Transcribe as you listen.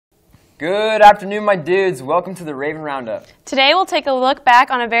Good afternoon, my dudes. Welcome to the Raven Roundup. Today we'll take a look back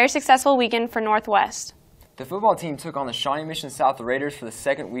on a very successful weekend for Northwest. The football team took on the Shawnee Mission South Raiders for the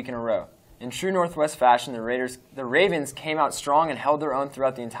second week in a row. In true Northwest fashion, the Ravens came out strong and held their own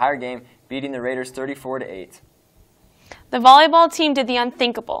throughout the entire game, beating the Raiders 34-8. The volleyball team did the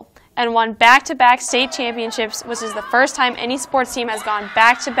unthinkable and won back-to-back state championships, which is the first time any sports team has gone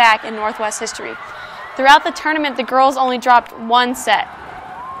back-to-back in Northwest history. Throughout the tournament, the girls only dropped one set.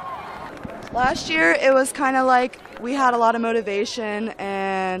 Last year, it was kind of like we had a lot of motivation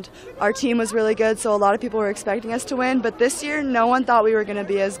and our team was really good, so a lot of people were expecting us to win. But this year, no one thought we were going to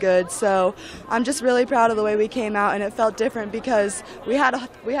be as good. So I'm just really proud of the way we came out, and it felt different because we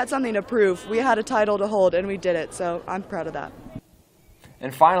had something to prove. We had a title to hold, and we did it. So I'm proud of that.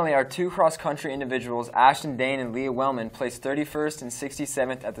 And finally, our two cross-country individuals, Ashton Dane and Leah Wellman, placed 31st and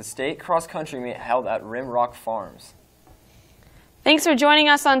 67th at the state cross-country meet held at Rimrock Farms. Thanks for joining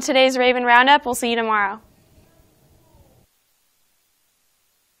us on today's Raven Roundup. We'll see you tomorrow.